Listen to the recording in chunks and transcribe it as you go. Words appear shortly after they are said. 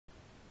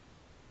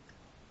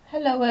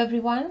Hello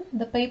everyone.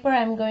 The paper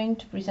I'm going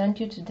to present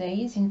you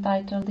today is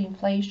entitled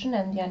Inflation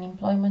and the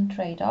Unemployment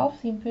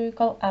Trade-off,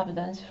 Empirical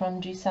Evidence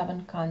from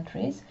G7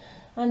 Countries,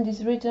 and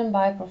is written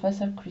by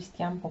Professor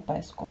Cristian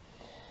Popescu.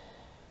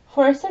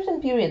 For a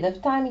certain period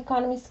of time,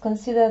 economists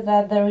consider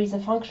that there is a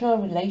functional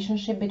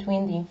relationship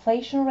between the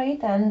inflation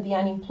rate and the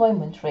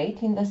unemployment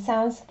rate, in the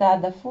sense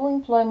that the full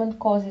employment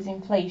causes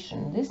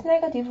inflation. This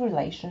negative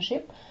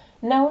relationship,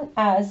 known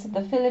as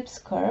the Phillips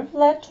curve,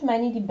 led to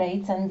many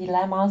debates and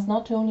dilemmas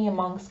not only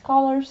among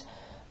scholars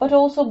but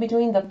also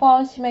between the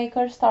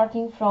policymakers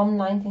starting from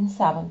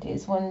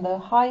 1970s, when the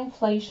high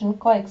inflation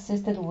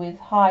coexisted with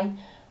high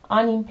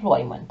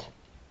unemployment.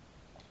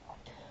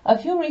 A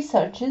few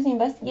researchers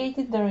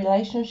investigated the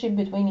relationship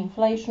between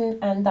inflation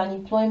and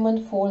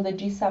unemployment for the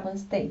G7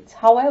 states.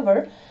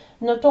 However,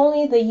 not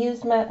only the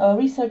used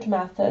research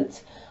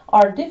methods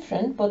are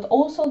different, but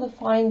also the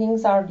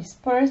findings are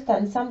dispersed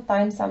and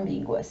sometimes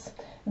ambiguous.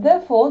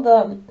 Therefore,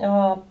 the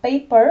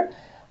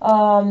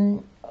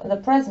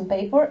present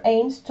paper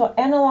aims to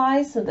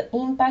analyze the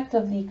impact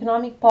of the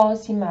economic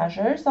policy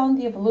measures on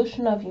the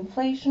evolution of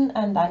inflation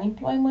and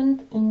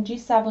unemployment in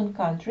G7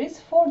 countries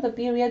for the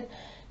period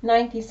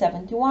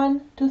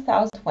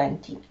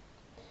 1971-2020.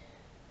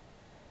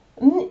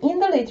 In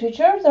the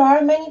literature, there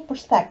are many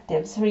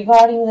perspectives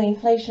regarding the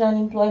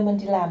inflation-unemployment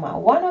dilemma.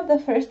 One of the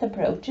first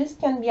approaches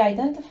can be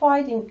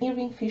identified in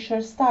Irving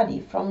Fisher's study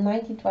from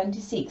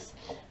 1926.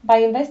 By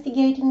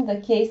investigating the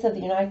case of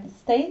the United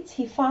States,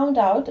 he found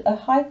out a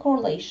high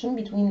correlation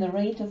between the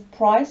rate of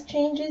price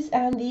changes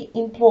and the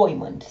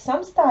employment.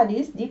 Some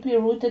studies, deeply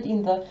rooted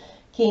in the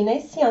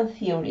Keynesian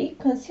theory,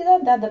 consider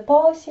that the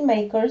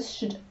policymakers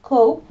should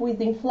cope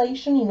with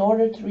inflation in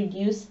order to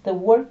reduce the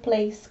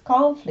workplace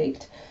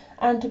conflict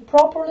and to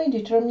properly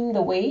determine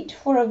the wage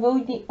for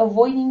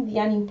avoiding the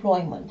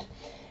unemployment.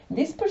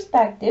 This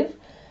perspective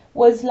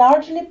was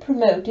largely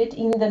promoted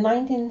in the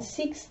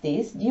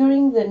 1960s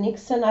during the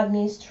Nixon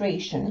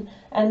administration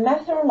and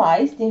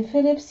materialized in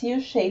Phillips'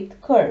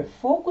 U-shaped curve.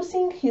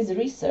 Focusing his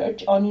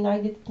research on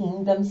United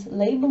Kingdom's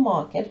labor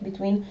market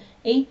between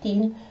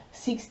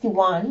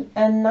 1861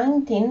 and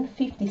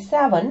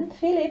 1957,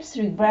 Phillips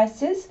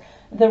regresses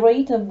the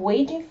rate of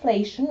wage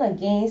inflation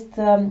against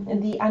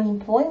the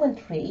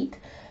unemployment rate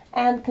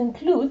and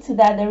concludes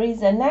that there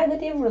is a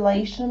negative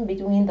relation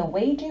between the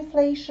wage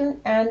inflation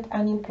and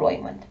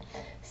unemployment.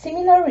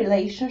 Similar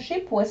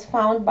relationship was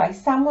found by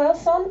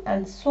Samuelson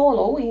and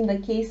Solow in the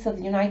case of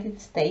the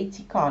United States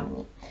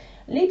economy.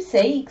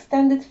 Livesey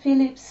extended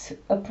Phillips'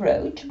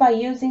 approach by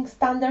using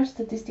standard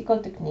statistical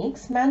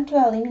techniques meant to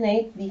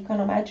eliminate the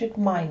econometric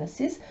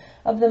minuses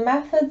of the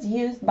methods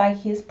used by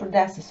his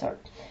predecessor.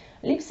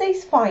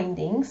 Livesey's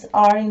findings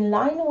are in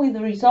line with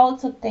the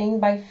results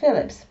obtained by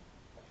Phillips,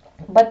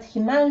 but he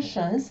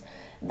mentions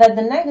that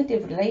the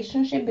negative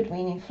relationship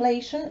between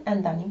inflation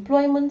and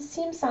unemployment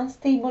seems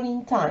unstable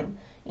in time,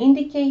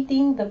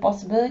 indicating the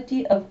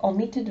possibility of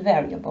omitted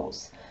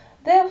variables.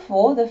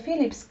 Therefore, the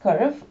Phillips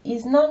curve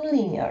is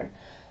nonlinear.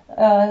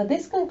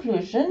 This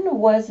conclusion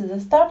was the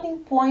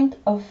starting point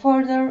of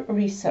further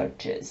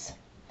researches.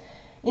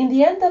 In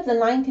the end of the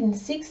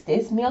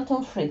 1960s,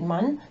 Milton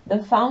Friedman,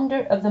 the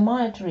founder of the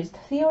monetarist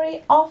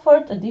theory,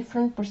 offered a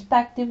different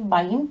perspective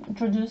by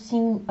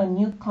introducing a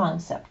new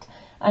concept,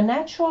 a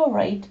natural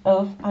rate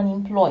of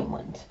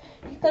unemployment.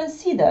 He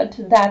considered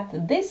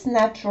that this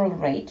natural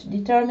rate,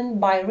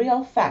 determined by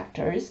real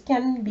factors,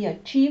 can be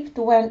achieved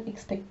when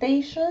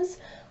expectations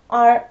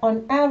are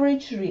on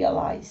average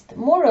realized.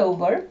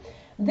 Moreover,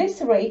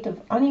 this rate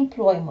of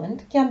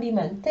unemployment can be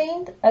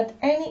maintained at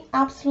any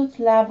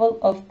absolute level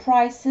of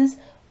prices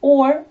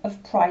or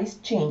of price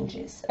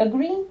changes.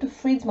 Agreeing to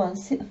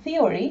Friedman's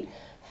theory,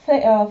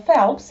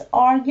 Phelps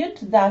argued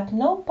that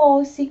no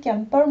policy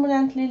can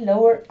permanently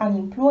lower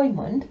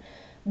unemployment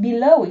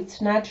below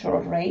its natural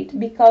rate,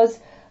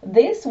 because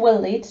this will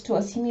lead to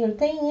a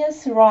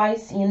simultaneous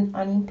rise in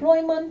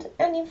unemployment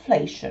and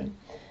inflation.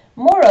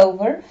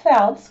 Moreover,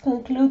 Phelps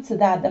concludes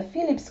that the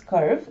Phillips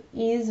curve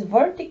is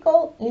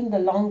vertical in the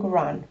long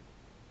run.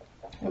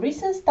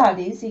 Recent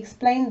studies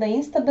explain the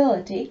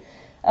instability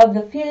of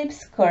the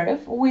Phillips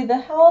curve with the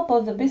help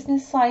of the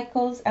business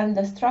cycles and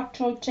the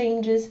structural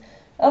changes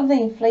of the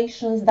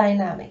inflation's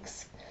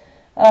dynamics.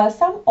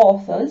 Some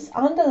authors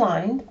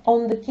underlined,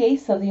 on the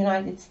case of the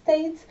United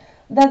States,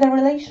 that the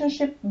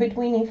relationship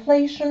between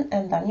inflation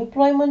and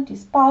unemployment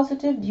is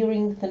positive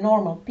during the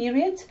normal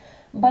periods,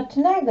 but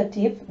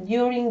negative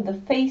during the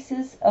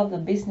phases of the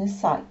business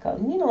cycle.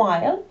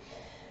 Meanwhile,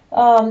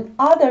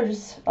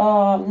 others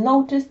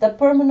noticed a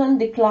permanent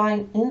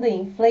decline in the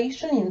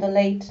inflation in the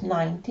late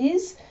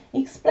 90s,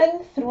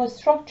 explained through a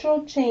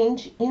structural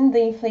change in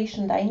the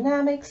inflation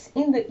dynamics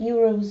in the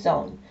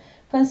Eurozone.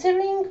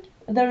 Considering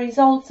the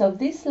results of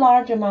this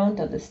large amount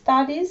of the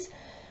studies,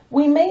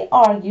 we may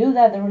argue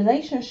that the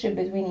relationship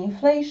between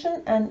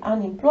inflation and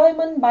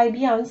unemployment might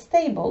be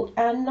unstable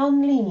and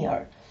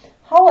nonlinear.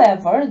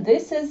 However,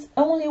 this is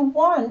only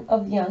one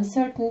of the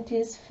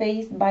uncertainties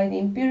faced by the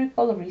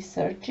empirical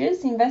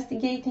researchers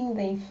investigating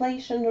the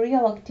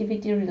inflation-real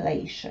activity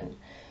relation.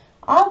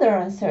 Other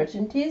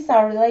uncertainties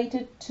are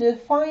related to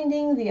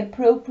finding the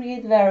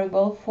appropriate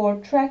variable for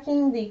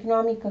tracking the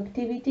economic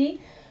activity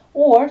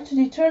or to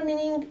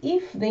determining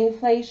if the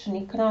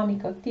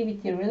inflation-economic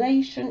activity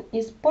relation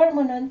is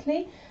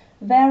permanently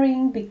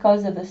varying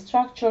because of the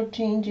structural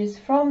changes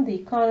from the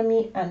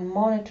economy and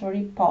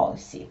monetary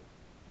policy.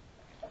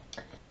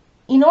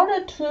 In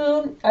order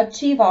to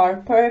achieve our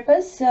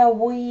purpose,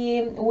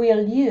 we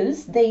will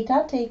use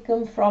data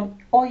taken from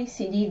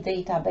OECD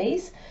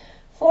database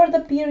for the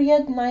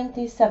period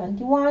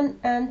 1971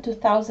 and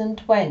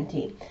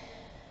 2020.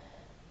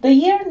 The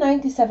year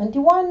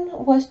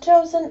 1971 was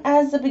chosen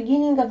as the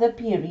beginning of the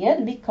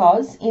period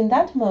because in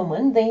that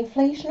moment the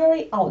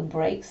inflationary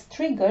outbreaks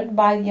triggered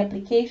by the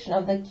application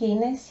of the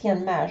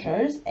Keynesian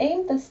measures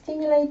aimed at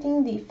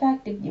stimulating the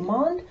effective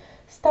demand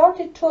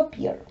started to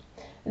appear.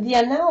 The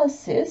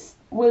analysis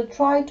will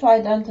try to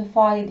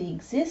identify the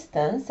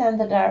existence and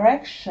the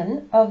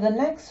direction of the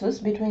nexus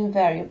between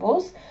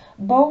variables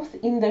both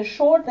in the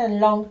short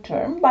and long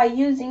term by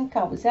using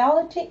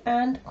causality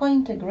and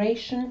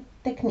cointegration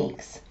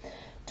techniques.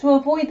 To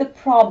avoid the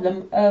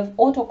problem of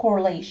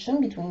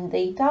autocorrelation between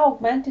data,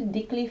 augmented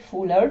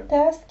Dickley-Fuller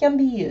test can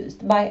be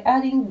used by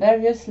adding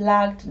various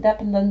lagged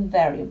dependent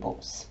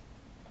variables.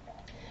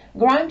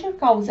 Granger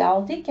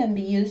causality can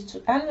be used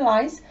to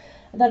analyze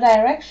the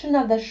direction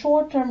of the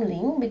short-term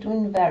link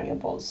between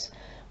variables.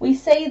 We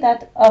say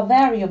that a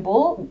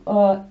variable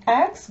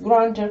x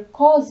Granger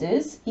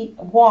causes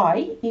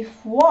y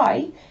if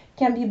y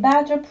can be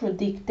better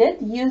predicted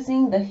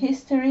using the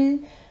history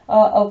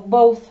of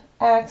both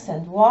x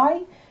and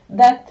y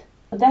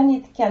than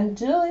it can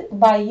do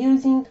by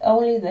using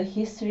only the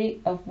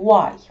history of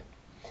y.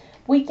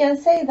 We can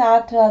say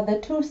that the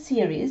two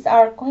series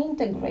are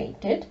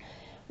cointegrated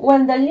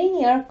when the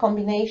linear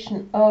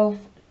combination of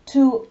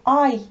two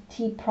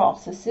IT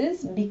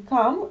processes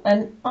become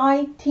an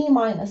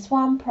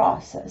IT-1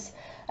 process.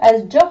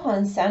 As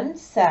Johansen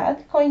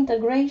said,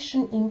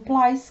 cointegration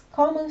implies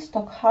common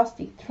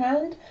stochastic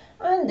trend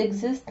and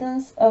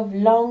existence of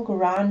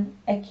long-run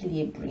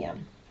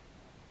equilibrium.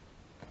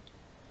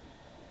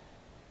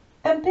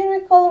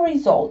 Empirical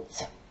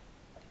results.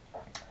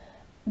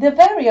 The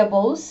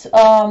variables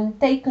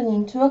taken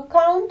into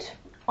account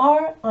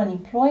are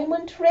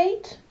unemployment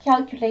rate,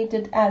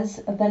 calculated as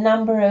the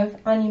number of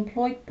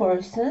unemployed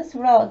persons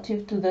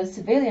relative to the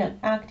civilian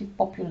active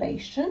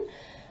population,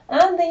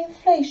 and the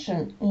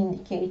inflation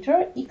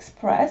indicator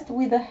expressed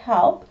with the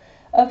help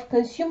of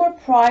consumer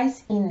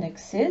price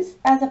indexes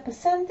as a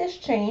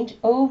percentage change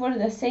over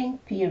the same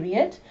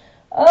period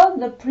of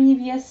the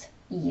previous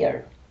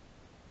year.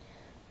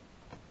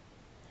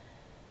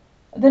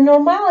 The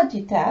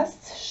normality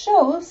test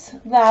shows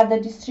that the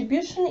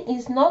distribution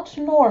is not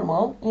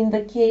normal in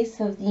the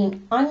case of the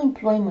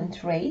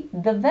unemployment rate,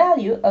 the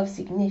value of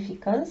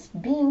significance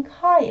being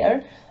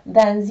higher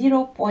than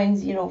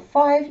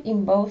 0.05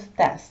 in both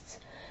tests.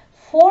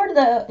 For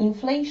the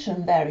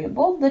inflation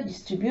variable, the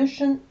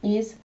distribution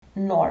is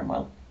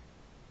normal.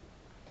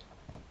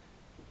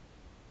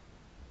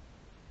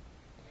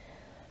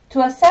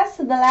 To assess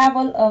the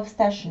level of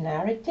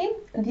stationarity,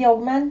 the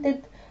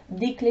augmented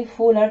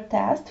Dickley-Fuller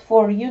test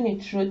for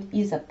unit root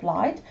is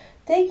applied,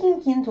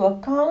 taking into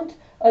account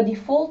a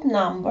default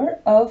number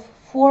of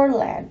 4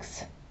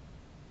 legs.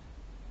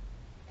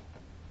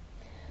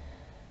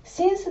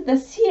 Since the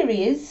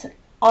series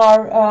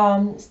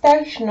are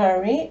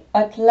stationary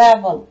at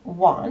level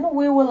 1,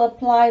 we will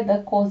apply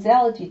the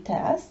causality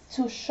test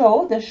to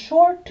show the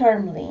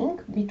short-term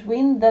link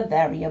between the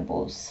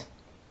variables.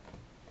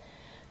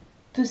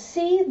 To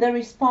see the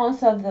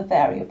response of the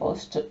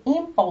variables to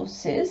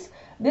impulses,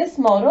 this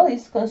model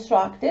is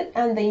constructed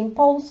and the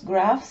impulse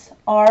graphs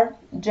are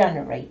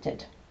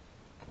generated.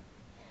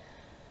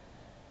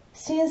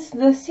 Since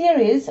the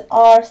series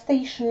are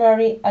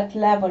stationary at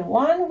level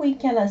 1, we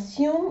can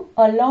assume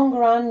a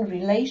long-run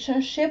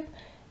relationship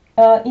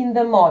in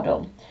the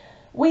model.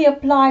 We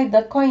apply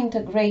the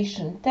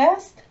cointegration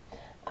test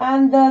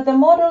and the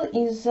model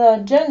is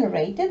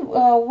generated,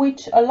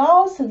 which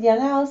allows the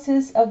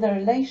analysis of the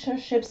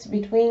relationships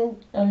between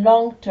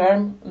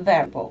long-term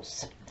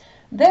variables.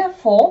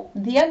 Therefore,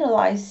 the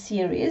analyzed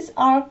series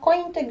are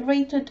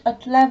cointegrated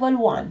at level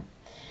 1,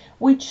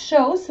 which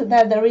shows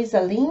that there is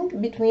a link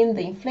between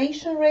the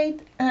inflation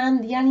rate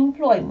and the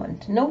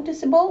unemployment,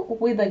 noticeable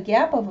with a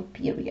gap of a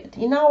period,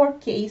 in our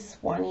case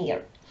 1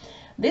 year.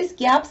 This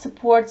gap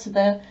supports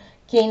the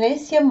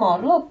Keynesian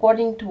model,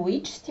 according to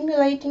which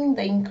stimulating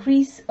the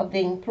increase of the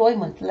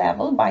employment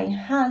level by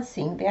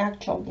enhancing the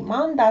actual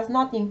demand does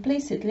not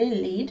implicitly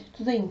lead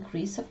to the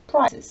increase of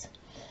prices.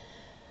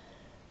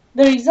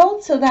 The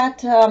results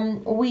that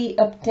we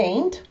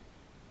obtained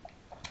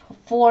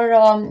for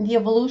the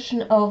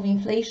evolution of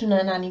inflation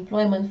and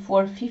unemployment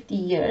for 50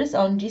 years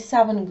on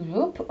G7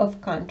 group of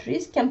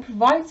countries can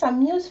provide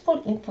some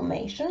useful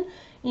information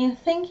in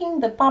thinking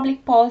the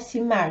public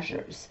policy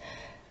measures.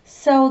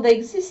 So the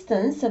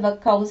existence of a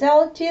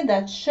causality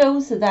that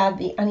shows that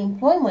the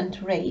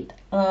unemployment rate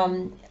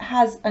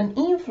has an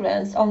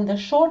influence on the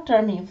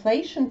short-term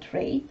inflation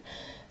rate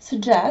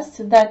suggests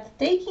that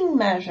taking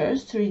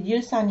measures to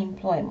reduce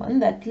unemployment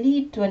that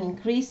lead to an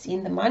increase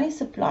in the money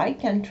supply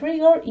can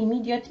trigger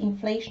immediate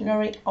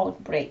inflationary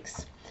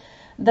outbreaks.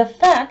 The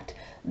fact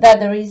that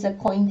there is a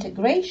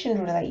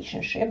co-integration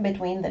relationship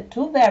between the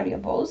two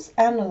variables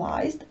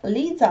analyzed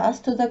leads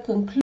us to the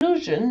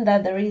conclusion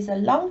that there is a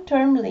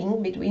long-term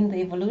link between the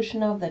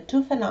evolution of the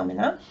two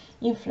phenomena,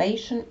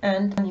 inflation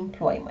and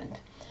unemployment.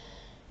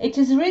 It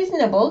is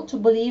reasonable to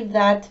believe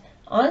that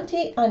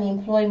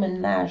anti-unemployment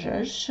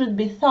measures should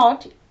be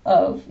thought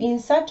of in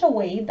such a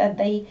way that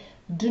they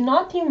do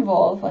not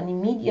involve an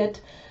immediate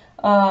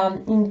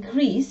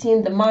increase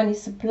in the money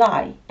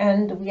supply,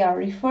 and we are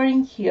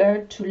referring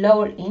here to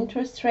lower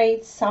interest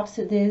rates,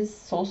 subsidies,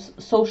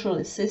 social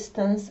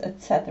assistance,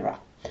 etc.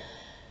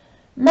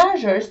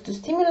 Measures to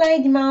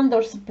stimulate demand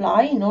or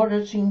supply in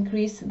order to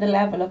increase the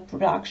level of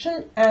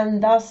production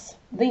and thus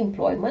the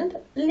employment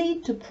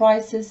lead to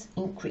prices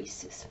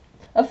increases.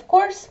 Of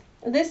course,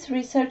 this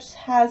research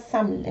has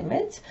some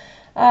limits.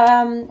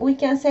 We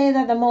can say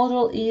that the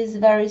model is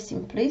very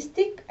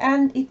simplistic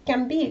and it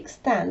can be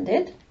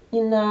extended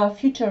in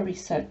future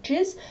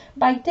researches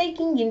by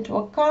taking into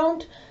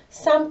account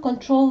some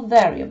control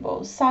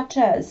variables such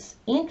as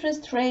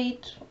interest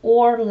rate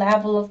or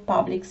level of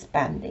public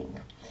spending.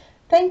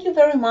 Thank you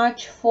very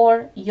much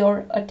for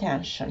your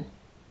attention.